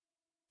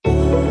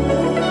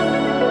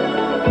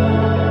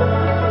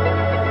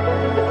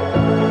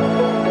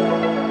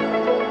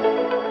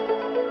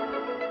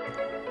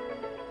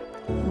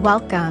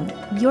Welcome.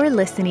 You're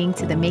listening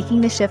to the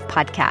Making the Shift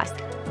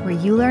podcast, where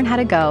you learn how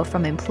to go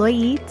from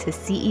employee to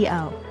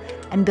CEO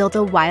and build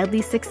a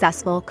wildly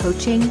successful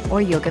coaching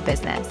or yoga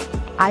business.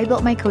 I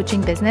built my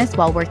coaching business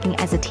while working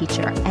as a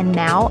teacher, and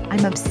now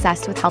I'm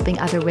obsessed with helping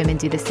other women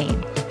do the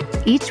same.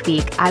 Each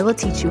week, I will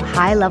teach you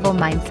high-level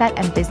mindset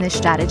and business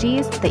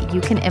strategies that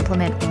you can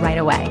implement right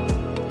away.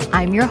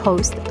 I'm your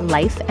host,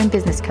 life and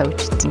business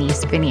coach,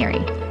 Denise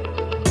Vinieri.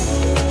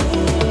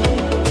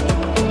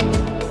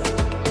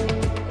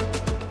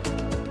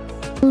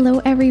 Hello,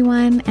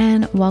 everyone,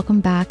 and welcome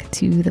back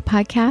to the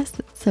podcast.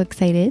 So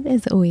excited,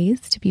 as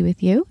always, to be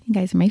with you. You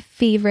guys are my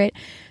favorite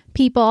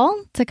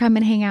people to come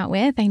and hang out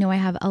with. I know I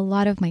have a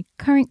lot of my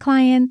current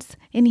clients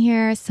in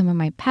here, some of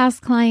my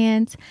past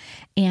clients,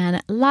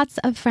 and lots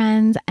of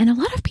friends, and a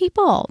lot of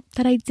people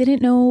that I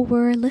didn't know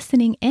were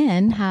listening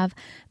in have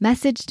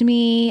messaged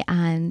me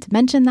and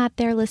mentioned that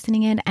they're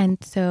listening in.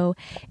 And so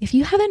if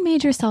you haven't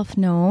made yourself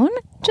known,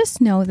 just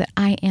know that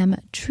I am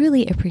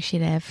truly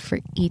appreciative for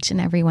each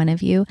and every one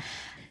of you.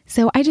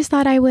 So I just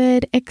thought I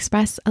would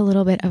express a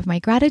little bit of my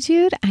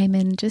gratitude. I'm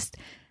in just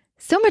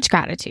so much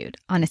gratitude,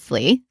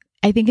 honestly.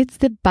 I think it's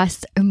the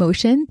best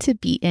emotion to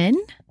be in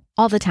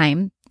all the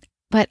time.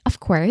 But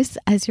of course,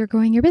 as you're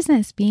growing your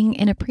business, being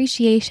in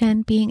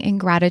appreciation, being in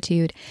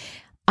gratitude,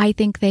 I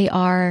think they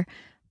are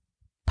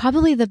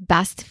probably the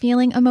best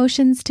feeling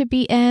emotions to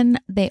be in.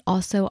 They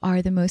also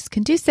are the most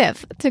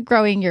conducive to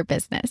growing your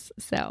business.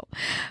 So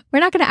we're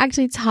not going to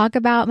actually talk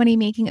about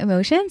money-making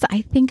emotions.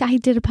 I think I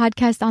did a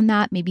podcast on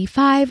that maybe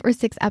 5 or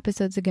 6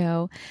 episodes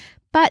ago.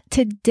 But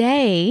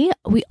today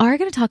we are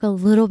going to talk a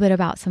little bit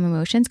about some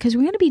emotions because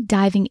we're going to be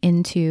diving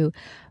into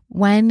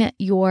when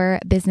your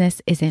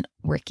business isn't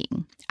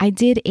working. I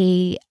did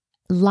a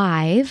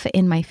live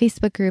in my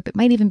Facebook group. It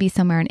might even be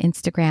somewhere on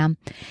Instagram.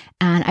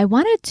 And I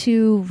wanted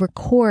to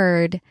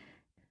record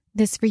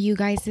this for you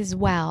guys as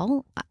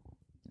well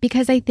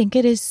because I think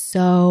it is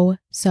so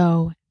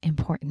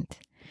important.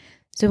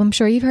 So I'm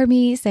sure you've heard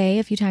me say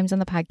a few times on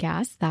the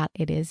podcast that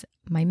it is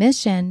my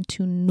mission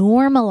to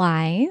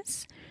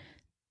normalize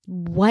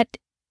what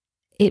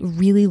it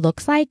really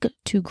looks like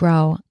to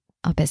grow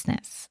a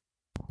business.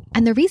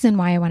 And the reason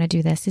why I want to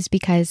do this is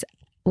because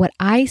what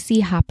I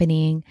see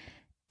happening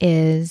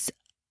is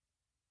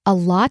a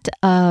lot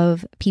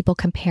of people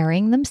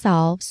comparing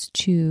themselves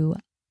to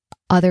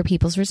other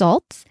people's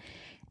results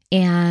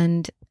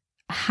and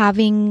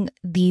having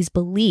these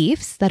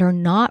beliefs that are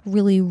not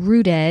really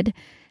rooted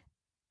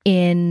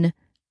in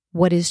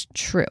what is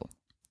true.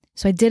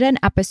 So I did an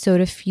episode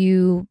a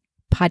few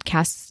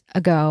podcasts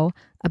ago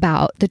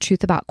about the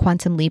truth about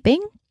quantum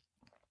leaping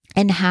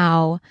and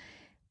how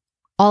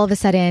all of a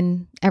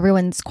sudden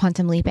everyone's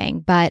quantum leaping,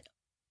 but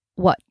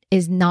what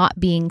is not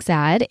being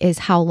said is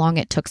how long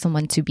it took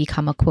someone to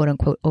become a quote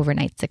unquote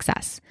overnight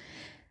success.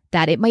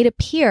 That it might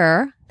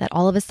appear that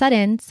all of a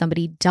sudden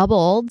somebody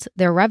doubled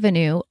their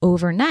revenue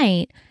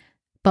overnight,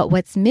 but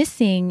what's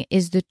missing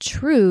is the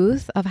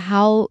truth of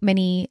how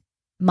many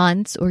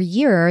months or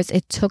years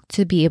it took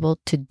to be able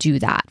to do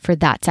that, for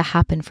that to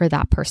happen for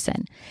that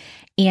person.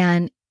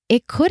 And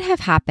it could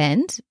have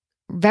happened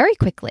very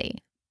quickly.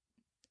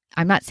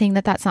 I'm not saying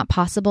that that's not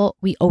possible.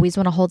 We always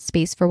want to hold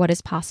space for what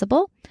is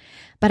possible.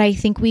 But I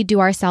think we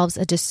do ourselves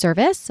a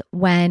disservice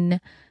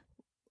when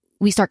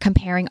we start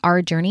comparing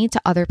our journey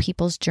to other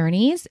people's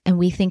journeys and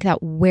we think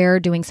that we're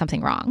doing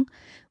something wrong.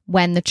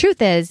 When the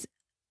truth is,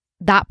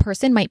 that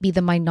person might be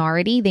the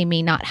minority. They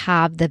may not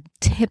have the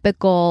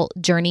typical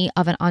journey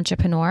of an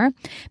entrepreneur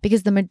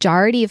because the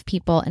majority of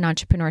people in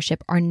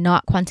entrepreneurship are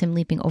not quantum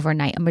leaping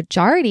overnight. A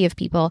majority of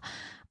people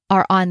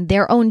are on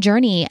their own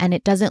journey and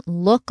it doesn't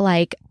look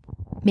like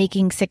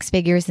making 6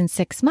 figures in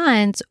 6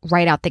 months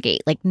right out the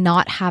gate, like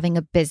not having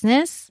a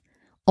business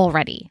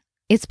already.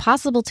 It's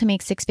possible to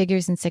make 6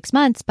 figures in 6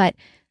 months, but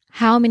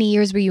how many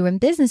years were you in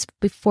business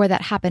before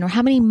that happened? Or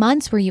how many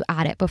months were you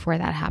at it before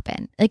that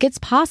happened? Like it's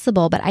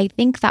possible, but I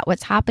think that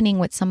what's happening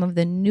with some of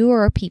the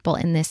newer people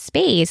in this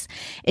space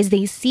is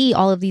they see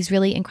all of these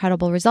really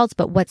incredible results,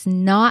 but what's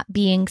not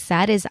being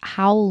said is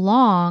how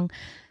long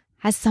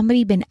has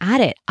somebody been at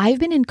it? I've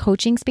been in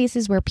coaching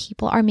spaces where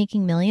people are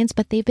making millions,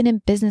 but they've been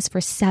in business for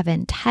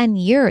 7, 10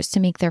 years to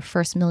make their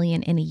first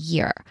million in a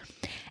year.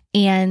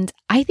 And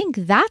I think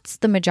that's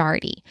the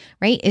majority,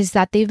 right? Is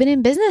that they've been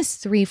in business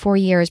 3, 4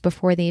 years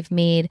before they've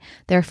made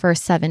their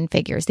first 7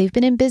 figures. They've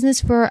been in business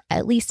for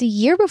at least a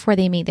year before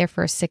they made their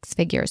first 6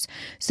 figures.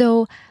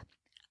 So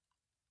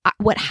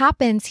what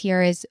happens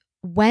here is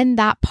when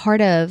that part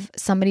of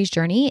somebody's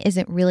journey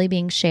isn't really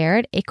being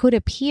shared, it could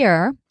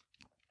appear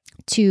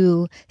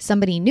to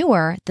somebody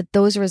newer that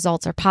those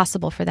results are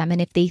possible for them.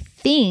 And if they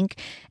think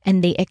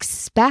and they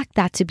expect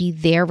that to be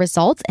their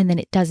results and then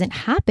it doesn't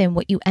happen,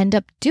 what you end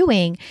up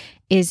doing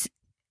is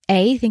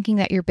thinking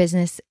that your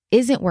business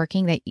isn't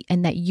working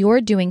and that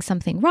you're doing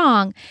something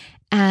wrong.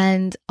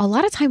 And a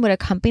lot of time what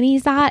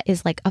accompanies that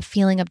is like a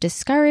feeling of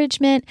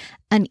discouragement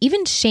and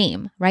even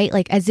shame, right?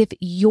 Like as if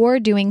you're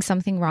doing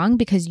something wrong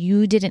because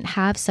you didn't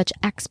have such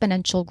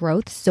exponential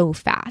growth so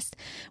fast.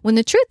 When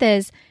the truth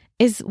is,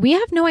 is we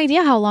have no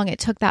idea how long it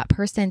took that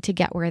person to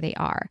get where they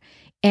are.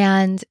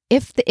 And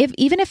if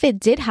even if it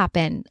did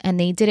happen and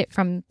they did it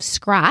from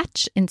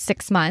scratch in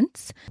 6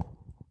 months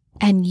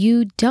and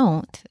you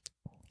don't,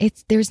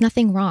 there's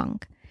nothing wrong.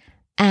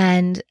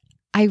 And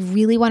I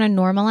really want to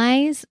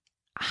normalize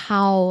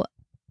how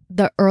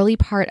the early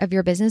part of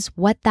your business,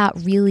 what that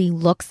really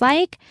looks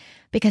like,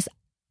 because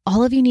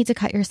all of you need to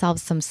cut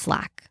yourselves some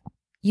slack.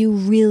 You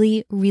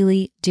really,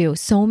 really do.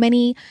 So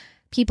many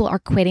people are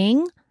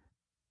quitting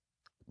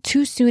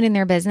too soon in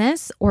their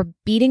business or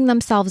beating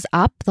themselves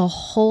up the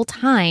whole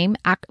time,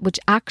 which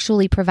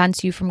actually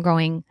prevents you from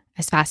growing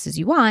as fast as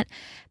you want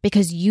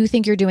because you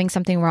think you're doing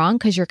something wrong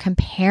because you're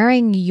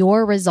comparing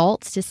your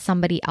results to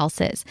somebody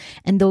else's.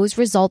 And those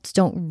results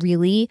don't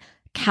really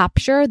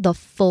capture the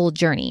full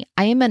journey.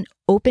 I am an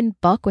open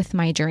book with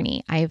my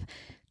journey. I've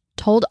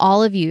told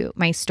all of you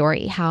my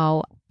story,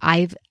 how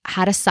I've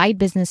had a side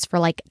business for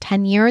like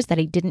 10 years that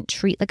I didn't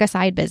treat like a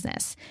side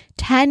business.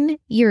 10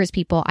 years,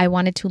 people. I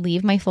wanted to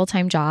leave my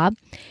full-time job.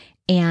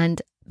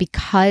 And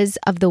because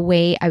of the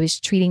way I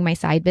was treating my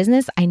side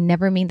business, I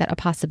never made that a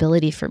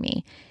possibility for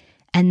me.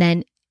 And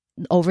then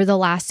over the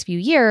last few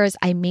years,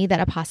 I made that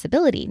a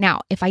possibility.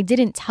 Now, if I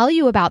didn't tell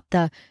you about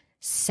the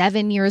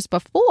 7 years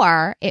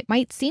before, it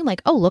might seem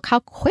like, oh, look how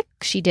quick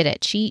she did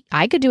it.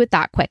 I could do it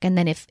that quick. And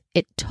then if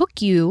it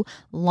took you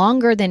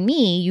longer than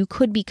me, you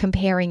could be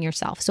comparing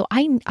yourself. So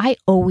I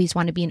always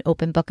want to be an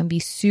open book and be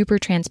super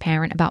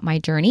transparent about my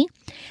journey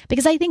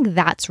because I think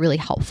that's really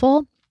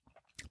helpful.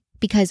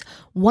 Because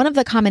one of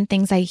the common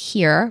things I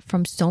hear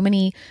from so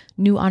many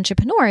new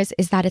entrepreneurs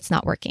is that it's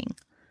not working.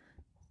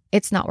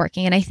 It's not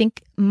working. And I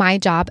think my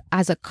job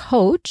as a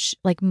coach,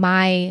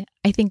 I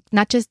think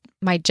not just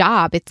my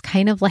job, it's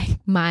kind of like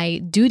my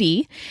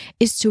duty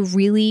is to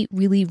really,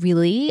 really,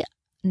 really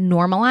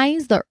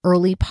normalize the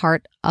early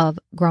part of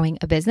growing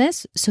a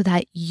business so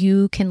that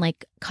you can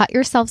cut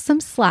yourself some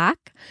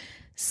slack,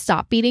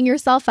 stop beating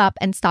yourself up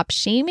and stop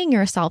shaming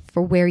yourself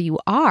for where you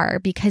are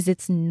because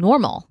it's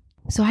normal.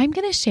 So I'm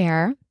going to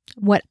share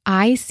what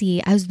I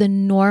see as the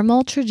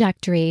normal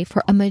trajectory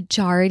for a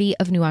majority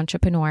of new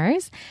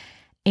entrepreneurs.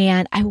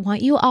 And I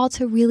want you all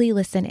to really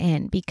listen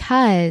in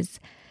because,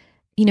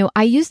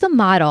 I use the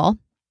model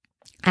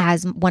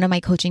as one of my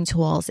coaching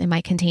tools in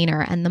my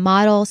container. And the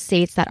model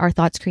states that our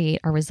thoughts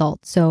create our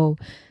results. So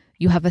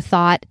you have a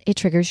thought, it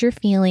triggers your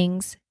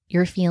feelings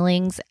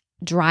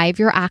drive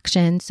your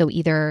action. So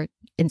either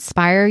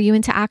inspire you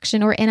into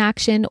action or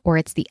inaction, or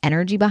it's the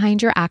energy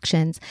behind your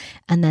actions.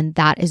 And then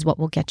that is what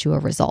will get you a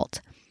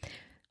result.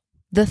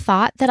 The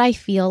thought that I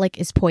feel like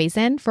is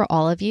poison for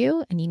all of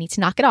you, and you need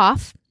to knock it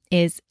off,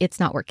 is it's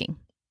not working.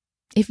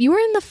 If you are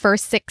in the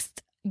first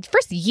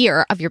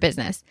year of your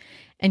business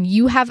and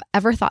you have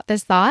ever thought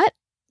this thought,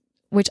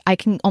 which I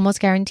can almost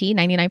guarantee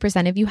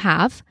 99% of you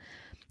have,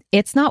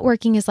 it's not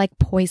working is like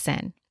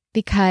poison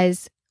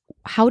because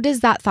how does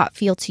that thought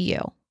feel to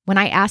you? When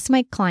I ask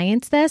my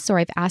clients this, or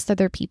I've asked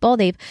other people,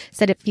 they've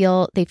said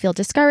they feel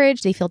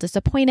discouraged, they feel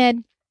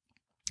disappointed,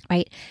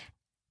 right?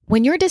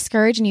 When you're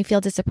discouraged and you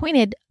feel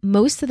disappointed,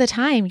 most of the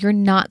time you're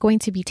not going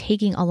to be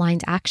taking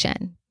aligned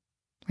action.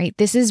 Right?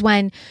 This is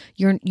when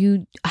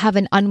you have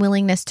an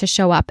unwillingness to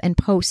show up and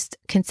post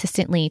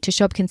consistently, to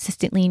show up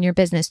consistently in your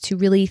business, to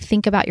really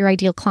think about your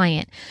ideal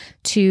client,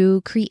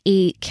 to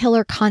create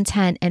killer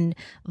content and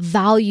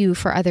value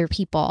for other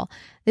people.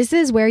 This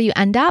is where you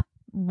end up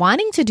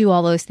wanting to do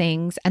all those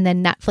things and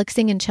then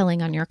Netflixing and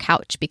chilling on your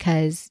couch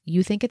because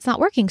you think it's not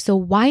working. So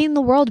why in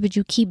the world would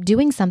you keep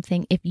doing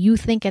something if you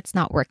think it's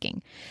not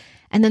working?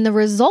 And then the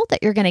result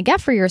that you're going to get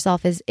for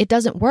yourself is it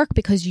doesn't work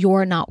because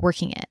you're not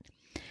working it.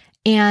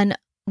 And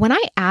when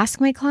I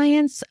ask my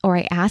clients or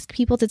I ask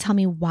people to tell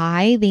me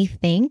why they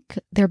think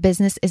their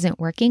business isn't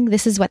working,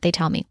 this is what they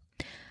tell me.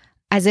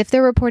 As if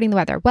they're reporting the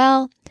weather.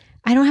 Well,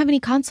 I don't have any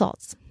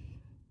consults.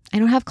 I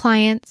don't have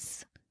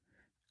clients.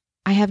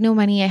 I have no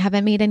money. I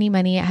haven't made any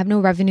money. I have no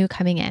revenue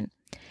coming in.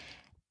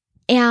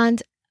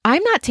 And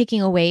I'm not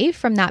taking away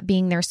from that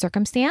being their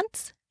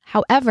circumstance.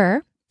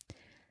 However,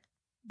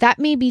 that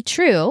may be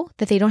true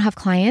that they don't have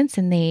clients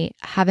and they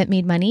haven't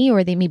made money,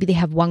 or maybe they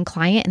have one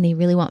client and they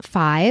really want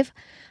 5.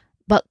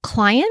 But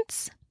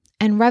clients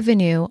and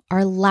revenue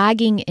are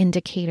lagging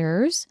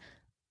indicators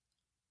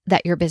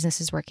that your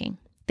business is working.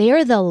 They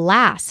are the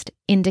last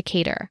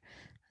indicator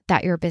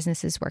that your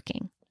business is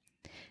working.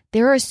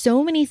 There are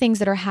so many things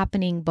that are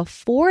happening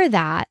before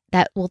that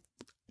will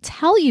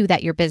tell you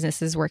that your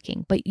business is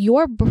working, but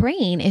your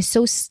brain is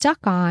so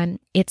stuck on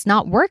it's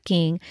not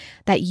working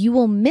that you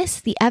will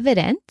miss the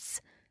evidence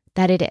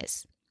that it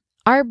is.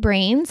 Our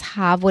brains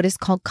have what is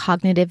called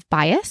cognitive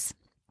bias.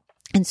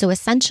 And so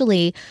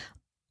essentially,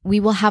 we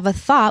will have a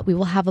thought, we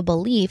will have a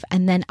belief,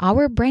 and then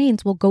our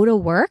brains will go to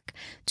work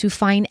to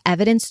find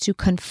evidence to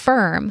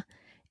confirm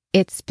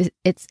its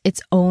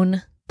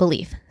own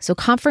belief. So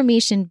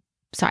confirmation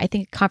I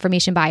think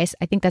confirmation bias.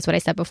 I think that's what I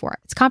said before.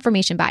 It's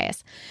confirmation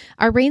bias.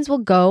 Our brains will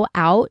go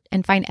out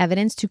and find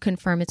evidence to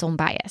confirm its own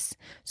bias.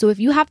 So if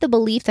you have the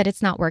belief that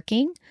it's not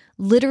working,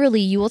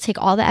 literally you will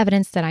take all the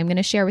evidence that I'm going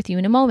to share with you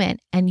in a moment,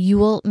 and you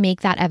will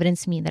make that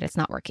evidence mean that it's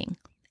not working.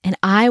 And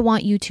I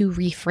want you to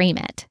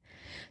reframe it.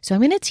 So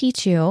I'm going to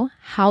teach you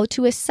how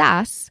to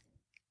assess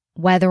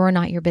whether or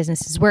not your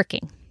business is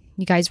working.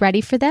 You guys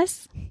ready for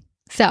this?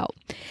 So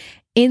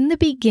in the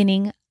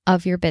beginning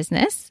of your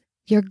business,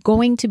 you're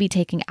going to be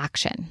taking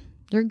action.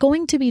 You're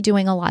going to be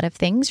doing a lot of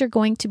things. You're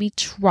going to be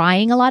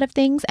trying a lot of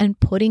things and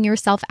putting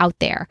yourself out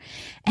there.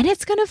 And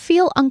it's going to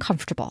feel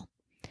uncomfortable.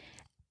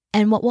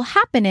 And what will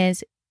happen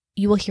is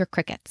you will hear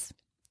crickets.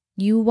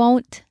 You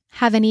won't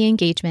have any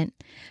engagement.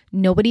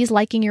 Nobody's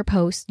liking your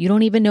post. You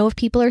don't even know if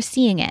people are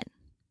seeing it,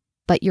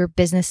 but your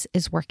business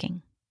is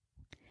working.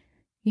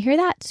 You hear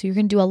that? So you're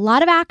going to do a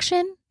lot of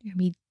action. You're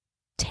going to be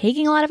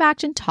taking a lot of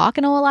action,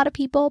 talking to a lot of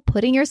people,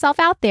 putting yourself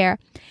out there.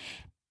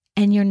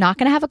 And you're not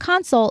going to have a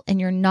consult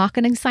and you're not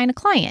going to sign a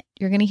client.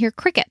 You're going to hear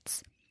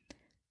crickets.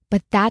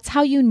 But that's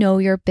how you know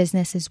your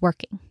business is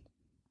working.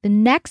 The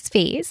next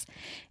phase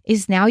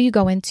is now you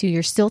go into,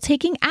 you're still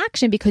taking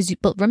action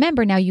but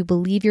remember now you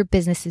believe your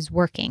business is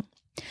working.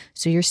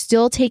 So you're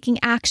still taking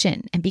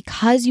action. And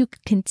because you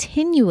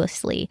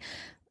continuously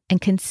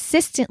and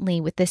consistently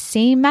with the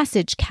same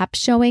message kept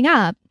showing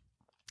up,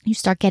 you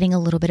start getting a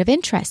little bit of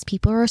interest.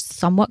 People are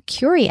somewhat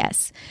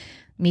curious.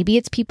 Maybe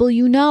it's people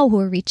you know who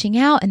are reaching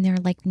out and they're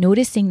like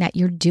noticing that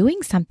you're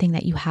doing something,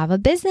 that you have a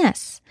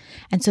business.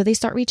 And so they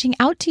start reaching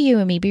out to you,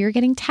 and maybe you're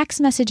getting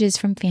text messages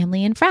from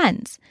family and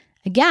friends.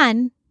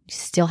 Again, you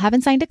still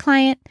haven't signed a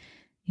client.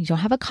 You don't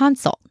have a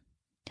consult,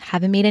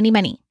 haven't made any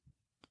money,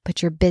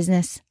 but your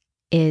business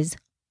is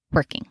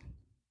working.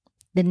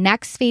 The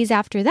next phase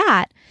after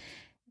that,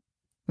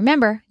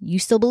 remember, you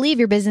still believe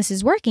your business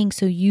is working,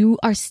 so you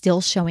are still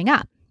showing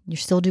up. You're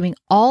still doing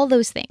all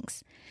those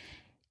things.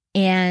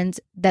 And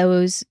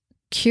those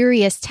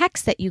curious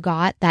texts that you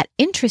got, that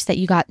interest that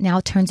you got now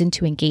turns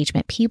into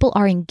engagement. People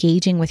are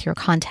engaging with your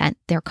content.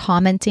 They're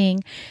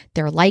commenting,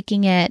 they're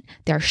liking it,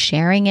 they're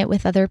sharing it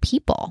with other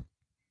people.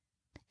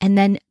 And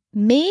then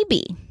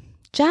maybe,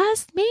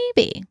 just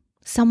maybe,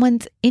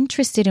 someone's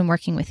interested in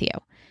working with you.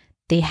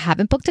 They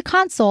haven't booked a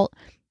consult,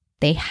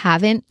 they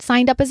haven't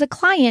signed up as a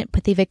client,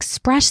 but they've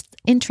expressed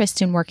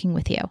interest in working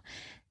with you.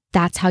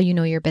 That's how you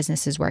know your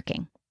business is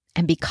working.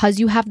 And because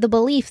you have the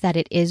belief that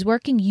it is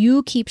working,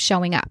 you keep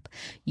showing up.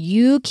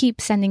 You keep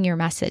sending your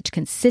message,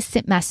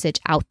 consistent message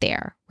out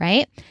there,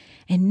 right?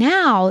 And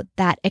now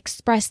that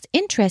expressed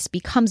interest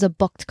becomes a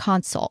booked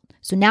consult.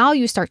 So now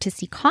you start to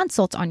see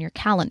consults on your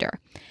calendar.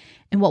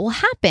 And what will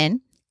happen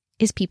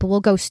is people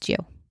will ghost you.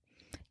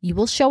 You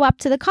will show up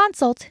to the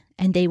consult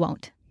and they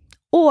won't.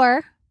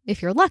 Or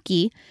if you're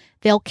lucky,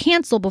 they'll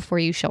cancel before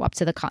you show up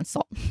to the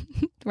consult,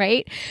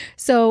 right?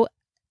 So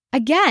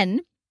again,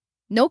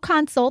 no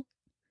consult,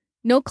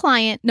 no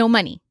client, no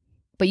money,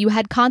 but you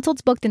had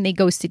consults booked and they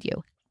ghosted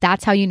you.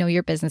 That's how you know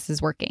your business is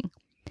working.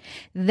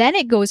 Then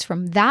it goes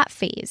from that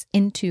phase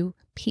into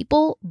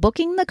people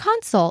booking the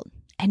consult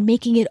and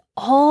making it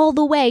all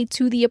the way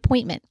to the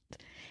appointment,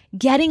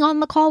 getting on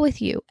the call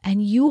with you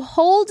and you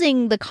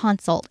holding the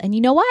consult. And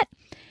you know what?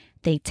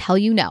 They tell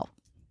you no.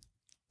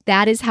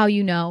 That is how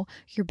you know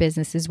your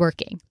business is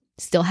working.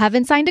 Still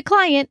haven't signed a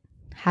client,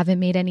 haven't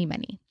made any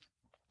money.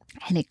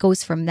 And it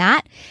goes from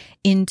that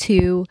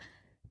into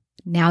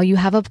now you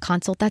have a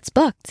consult that's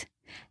booked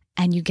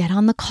and you get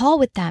on the call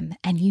with them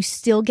and you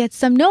still get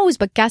some no's,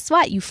 but guess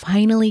what? You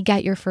finally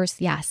get your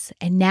first yes.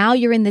 And now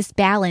you're in this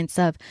balance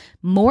of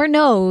more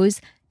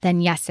no's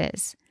than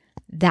yeses.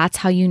 That's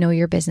how you know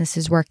your business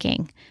is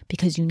working,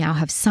 because you now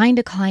have signed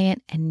a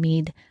client and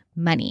made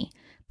money.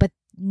 But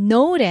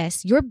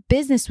notice your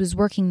business was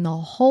working the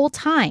whole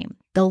time.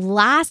 The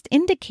last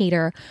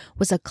indicator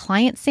was a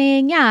client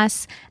saying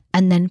yes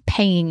and then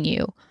paying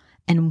you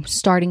and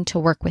starting to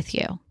work with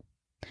you.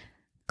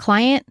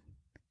 Client,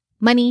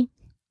 money,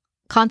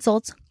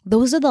 consults,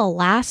 those are the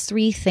last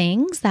three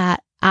things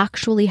that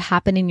actually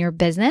happen in your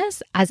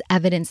business as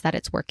evidence that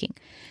it's working.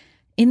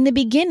 In the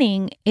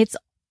beginning, it's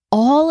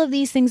all of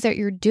these things that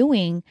you're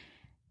doing,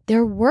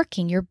 they're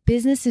working. Your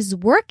business is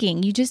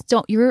working.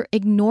 You're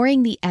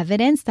ignoring the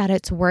evidence that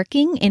it's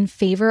working in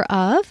favor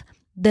of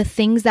the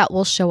things that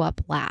will show up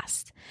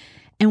last.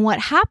 And what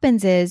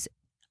happens is,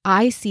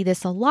 I see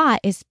this a lot,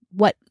 is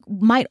what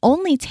might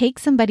only take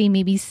somebody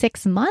maybe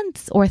 6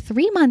 months or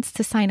 3 months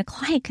to sign a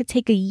client could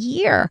take a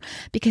year,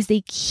 because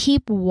they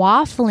keep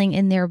waffling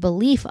in their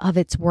belief of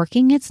it's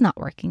working, it's not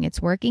working, it's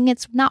working,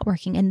 it's not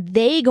working. And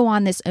they go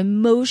on this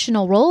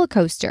emotional roller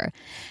coaster.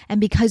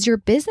 And because your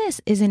business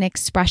is an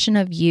expression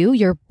of you,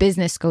 your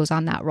business goes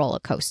on that roller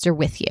coaster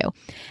with you.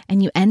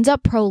 And you end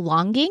up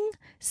prolonging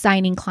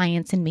signing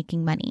clients and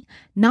making money,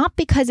 not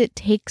because it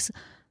takes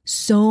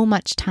so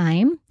much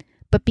time,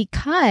 but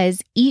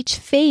because each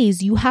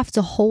phase you have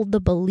to hold the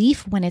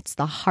belief when it's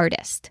the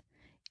hardest.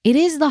 It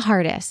is the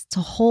hardest to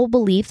hold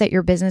belief that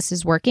your business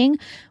is working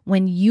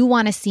when you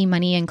want to see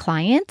money and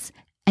clients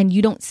and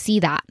you don't see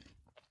that.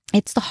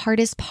 It's the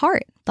hardest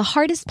part. The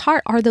hardest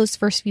part are those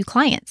first few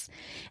clients.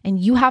 And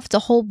you have to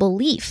hold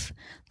belief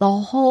the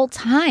whole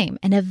time.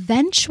 And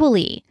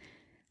eventually,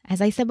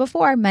 as I said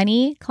before,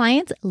 many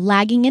clients,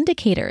 lagging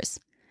indicators,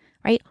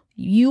 right?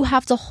 You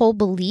have to hold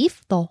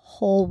belief the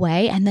whole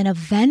way. And then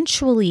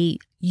eventually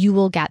you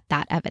will get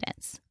that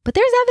evidence. But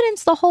there's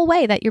evidence the whole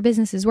way that your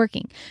business is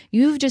working.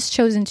 You've just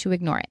chosen to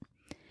ignore it.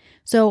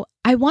 So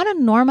I want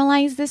to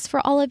normalize this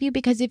for all of you,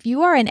 because if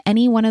you are in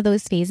any one of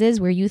those phases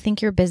where you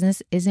think your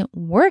business isn't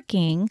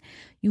working,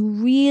 you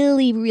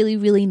really, really,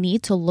 really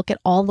need to look at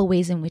all the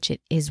ways in which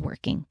it is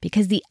working,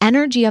 because the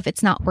energy of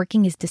it's not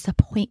working is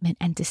disappointment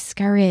and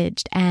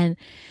discouraged and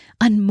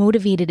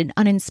unmotivated and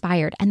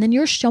uninspired. And then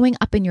you're showing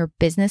up in your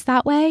business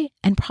that way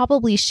and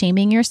probably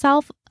shaming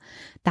yourself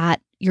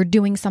that you're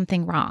doing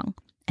something wrong.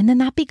 And then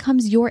that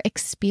becomes your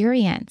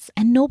experience.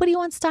 And nobody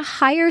wants to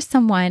hire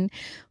someone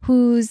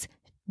who's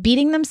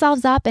beating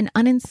themselves up and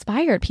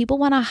uninspired. People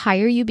want to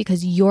hire you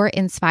because you're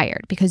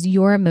inspired, because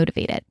you're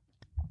motivated.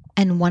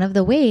 And one of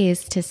the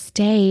ways to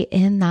stay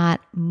in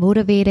that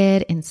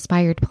motivated,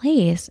 inspired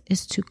place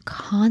is to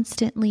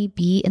constantly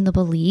be in the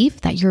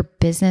belief that your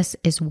business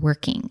is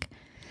working,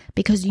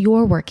 because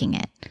you're working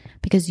it,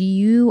 because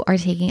you are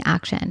taking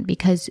action,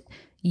 because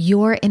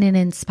you're in an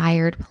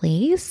inspired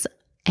place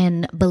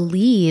and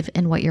believe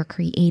in what you're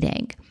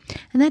creating.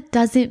 And that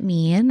doesn't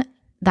mean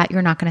that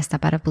you're not going to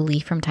step out of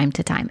belief from time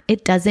to time.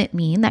 It doesn't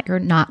mean that you're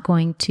not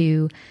going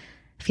to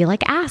feel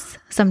like ass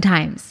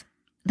sometimes.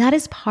 That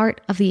is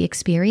part of the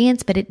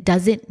experience, but it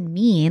doesn't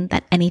mean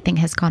that anything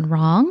has gone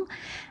wrong.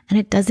 And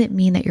it doesn't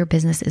mean that your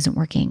business isn't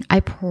working.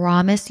 I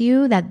promise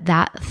you that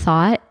that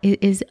thought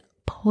is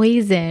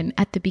poison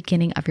at the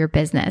beginning of your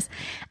business.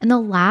 And the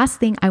last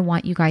thing I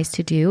want you guys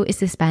to do is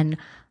to spend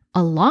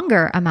a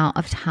longer amount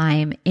of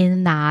time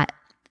in that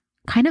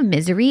kind of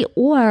misery,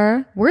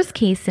 or worst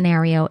case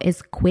scenario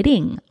is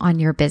quitting on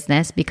your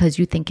business because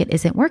you think it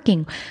isn't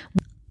working,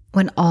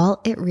 when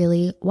all it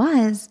really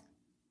was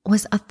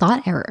a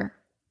thought error.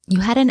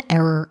 You had an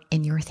error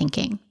in your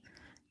thinking.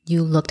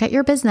 You looked at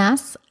your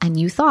business and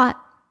you thought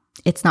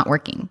it's not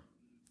working,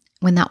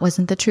 when that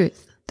wasn't the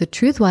truth. The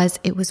truth was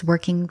it was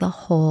working the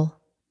whole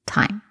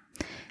time.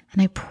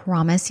 And I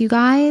promise you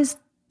guys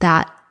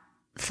that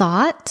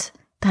thought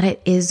that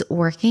it is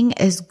working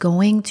is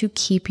going to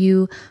keep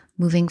you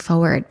moving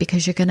forward,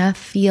 because you're going to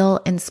feel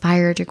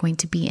inspired. You're going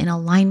to be in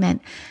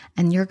alignment,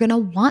 and you're going to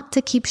want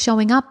to keep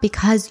showing up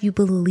because you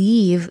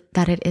believe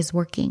that it is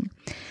working.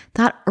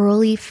 That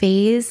early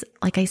phase,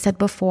 like I said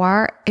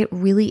before, it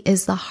really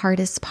is the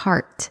hardest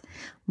part.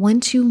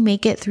 Once you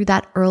make it through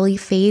that early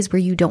phase where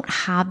you don't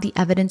have the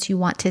evidence you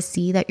want to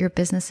see that your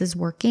business is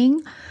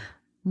working,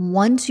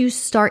 once you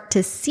start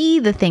to see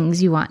the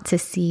things you want to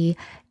see,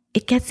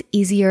 it gets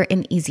easier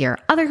and easier.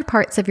 Other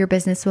parts of your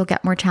business will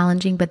get more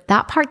challenging, but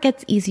that part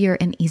gets easier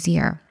and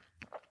easier.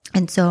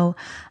 And so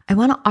I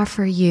want to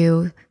offer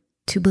you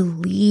to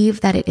believe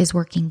that it is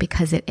working,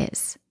 because it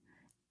is.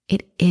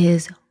 It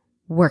is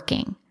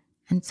working.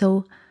 And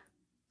so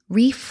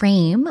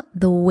reframe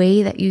the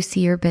way that you see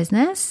your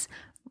business,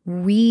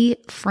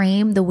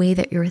 reframe the way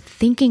that you're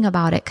thinking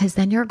about it, because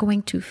then you're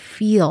going to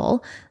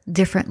feel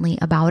differently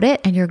about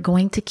it, and you're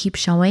going to keep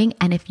showing up.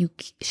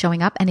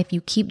 And if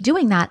you keep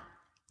doing that,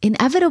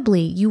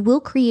 inevitably, you will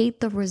create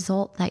the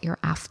result that you're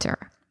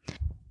after.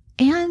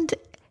 And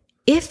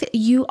if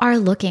you are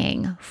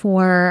looking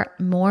for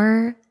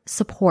more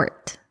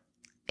support,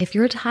 if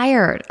you're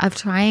tired of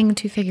trying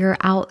to figure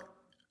out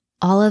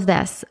all of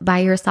this by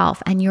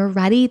yourself and you're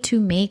ready to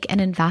make an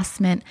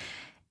investment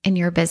in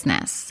your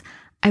business,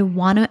 I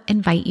want to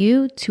invite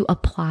you to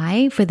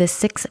apply for the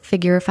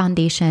 6-Figure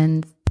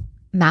Foundation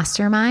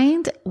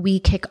Mastermind. We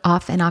kick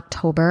off in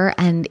October,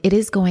 and it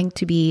is going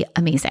to be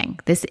amazing.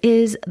 This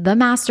is the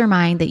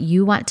mastermind that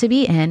you want to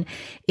be in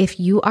if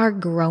you are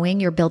growing,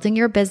 you're building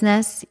your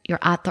business, you're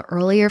at the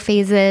earlier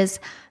phases.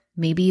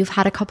 Maybe you've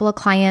had a couple of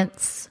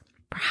clients,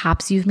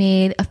 perhaps you've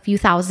made a few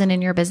thousand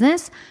in your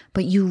business,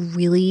 but you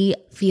really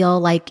feel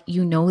like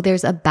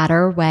there's a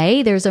better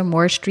way, there's a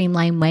more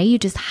streamlined way. You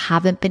just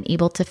haven't been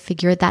able to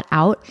figure that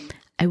out.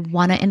 I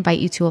want to invite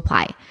you to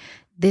apply.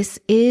 This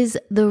is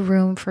the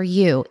room for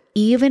you.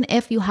 Even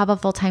if you have a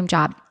full-time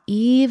job,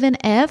 even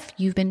if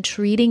you've been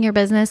treating your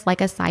business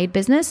like a side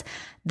business,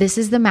 this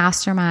is the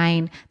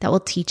mastermind that will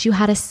teach you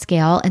how to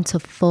scale into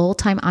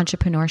full-time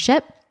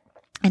entrepreneurship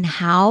and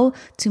how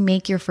to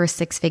make your first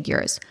 6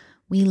 figures.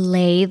 We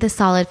lay the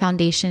solid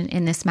foundation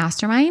in this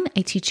mastermind.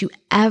 I teach you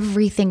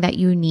everything that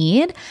you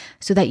need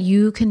so that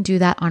you can do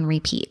that on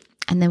repeat.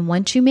 And then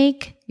once you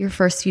make your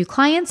first few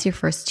clients, your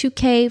first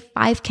 2K,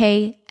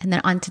 5K, and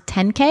then on to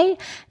 10K,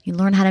 you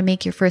learn how to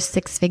make your first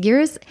 6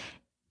 figures.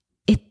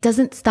 It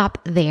doesn't stop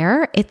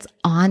there. It's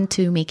on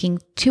to making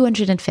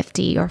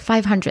 250 or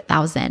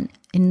 500,000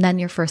 and then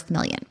your first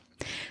million.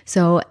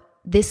 So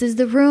this is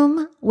the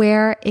room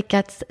where it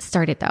gets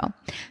started though.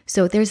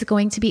 So there's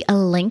going to be a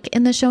link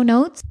in the show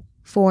notes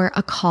for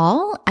a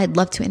call. I'd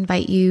love to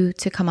invite you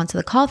to come onto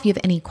the call if you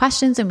have any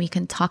questions, and we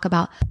can talk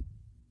about.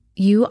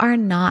 You are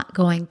not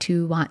going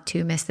to want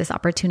to miss this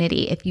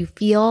opportunity. If you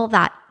feel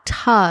that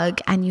tug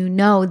and you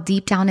know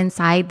deep down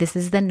inside, this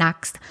is the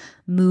next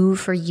move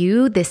for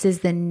you. This is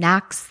the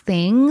next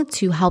thing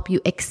to help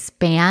you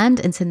expand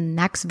into the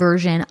next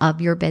version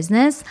of your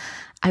business.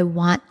 I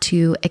want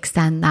to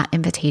extend that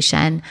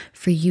invitation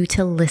for you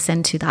to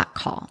listen to that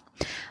call.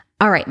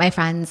 All right, my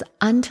friends,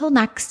 until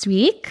next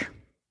week,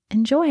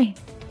 enjoy.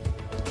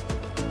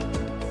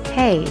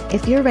 Hey,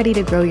 if you're ready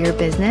to grow your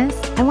business,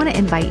 I want to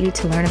invite you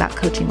to learn about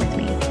coaching with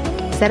me.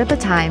 Set up a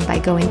time by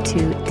going to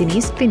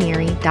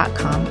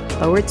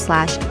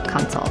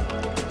denisepinieri.com/consult.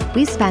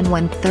 We spend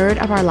 1/3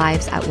 of our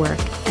lives at work,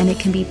 and it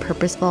can be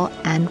purposeful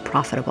and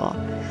profitable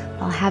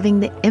while having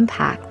the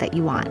impact that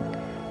you want.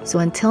 So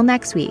until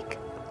next week,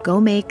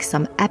 go make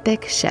some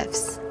epic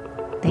shifts.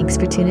 Thanks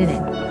for tuning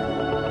in.